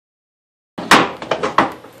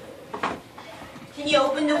Can you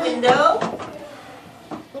open the window?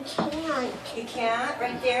 I can't. You can't?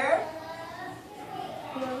 Right there?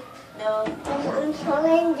 No. No. I'm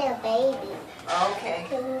throwing the baby. Okay.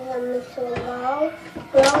 Because I'm so low.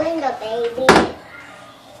 Throwing the baby.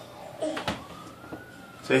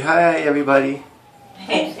 Say hi, everybody.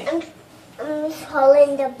 I'm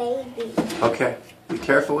throwing the baby. Okay. Be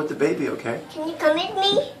careful with the baby, okay? Can you come with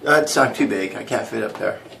me? It's not too big. I can't fit up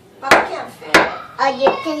there. Papa can't fit.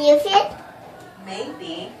 Can you fit?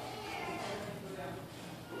 Maybe.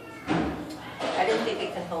 I don't think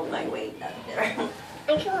it can hold my weight up there.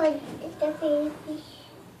 I can the baby.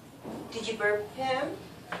 Did you burp him?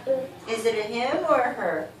 Mm. Is it a him or a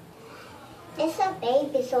her? It's a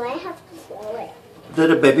baby, so I have to throw it. Is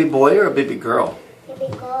it a baby boy or a baby girl? Baby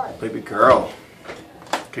girl. Baby girl.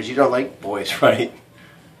 Because you don't like boys, right?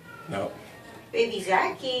 No. Baby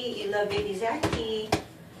Zachy. You love baby Zachy.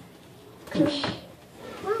 Come here.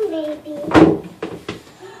 Come on, baby.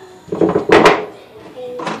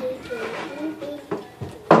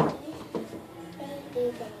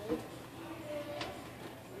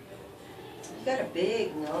 You got a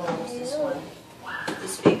big nose, this one.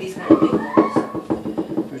 This baby's got a big nose.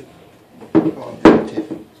 Oh,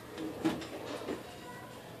 Tiffany.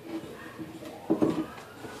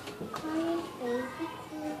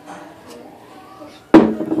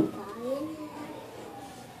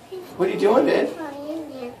 What are you doing, babe?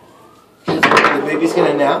 The baby's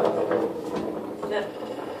gonna nap? Look,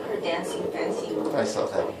 her dancing fancy. I saw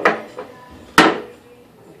that.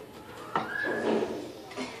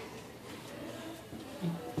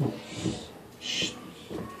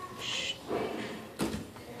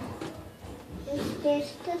 Is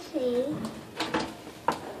this the thing?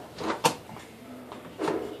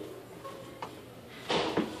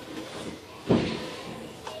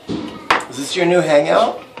 Is this your new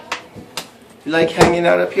hangout? You like hanging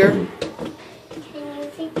out up here? Can you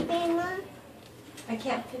fit Grandma? I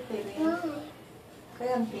can't fit baby. Why?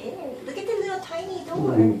 Because I'm big. Look at the little tiny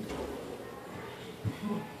door.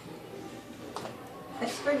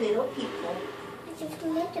 That's for little people. It's just for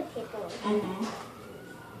little people. Mm-hmm.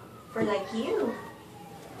 For like you.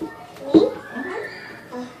 Me?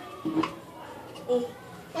 Mm-hmm.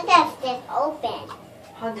 Look at this open.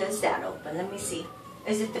 How does that open? Let me see.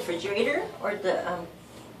 Is it the refrigerator or the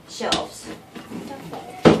shelves?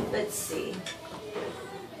 Let's see.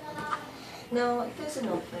 No, it doesn't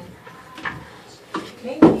open.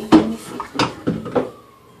 Maybe. Let me see.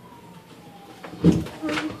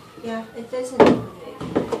 Yeah, it doesn't open.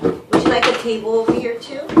 Would you like a table over here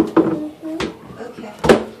too? Mm-hmm. Okay.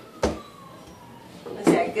 Is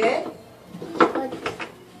that good?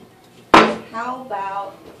 How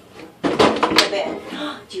about the bed?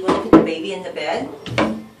 Do you want to put the baby in the bed?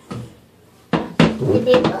 The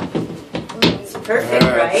big one. It's perfect,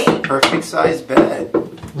 It's right? a perfect size bed.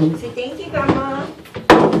 Say thank you, Grandma.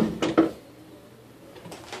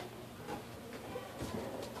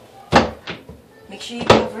 Make sure you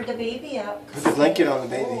cover the baby up. Put the blanket on the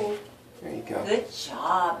baby. Oh, There you go. good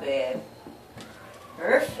job, babe.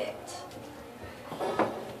 Perfect.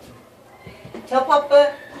 Tell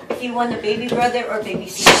Papa if you want a baby brother or baby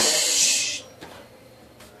sister.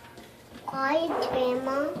 Quiet,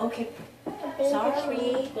 Grandma. Okay. The baby Sorry.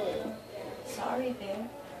 baby. Sorry, babe.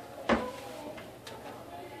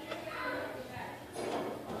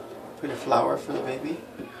 Put a flower for the baby.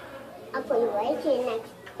 I'll put it right here next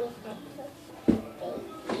to the baby.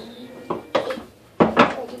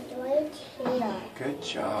 Put it right here. Good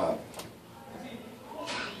job.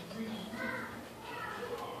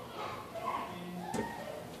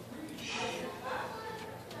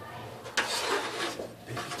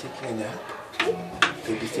 Baby's taking a nap?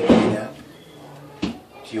 Baby's taking a nap? Do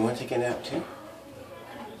you want to take a nap too?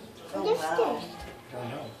 Oh, Yes, wow. I don't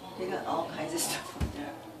know. They got all kinds of stuff on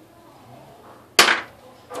there.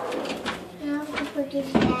 Now I have to put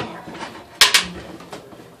this down.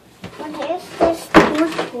 What is this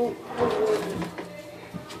food?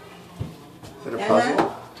 Is it a Anna,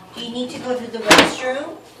 puzzle? do you need to go to the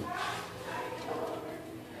restroom?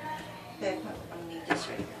 Okay, I'll need this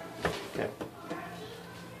right here. Okay.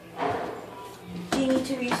 Do you need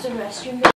to use the restroom?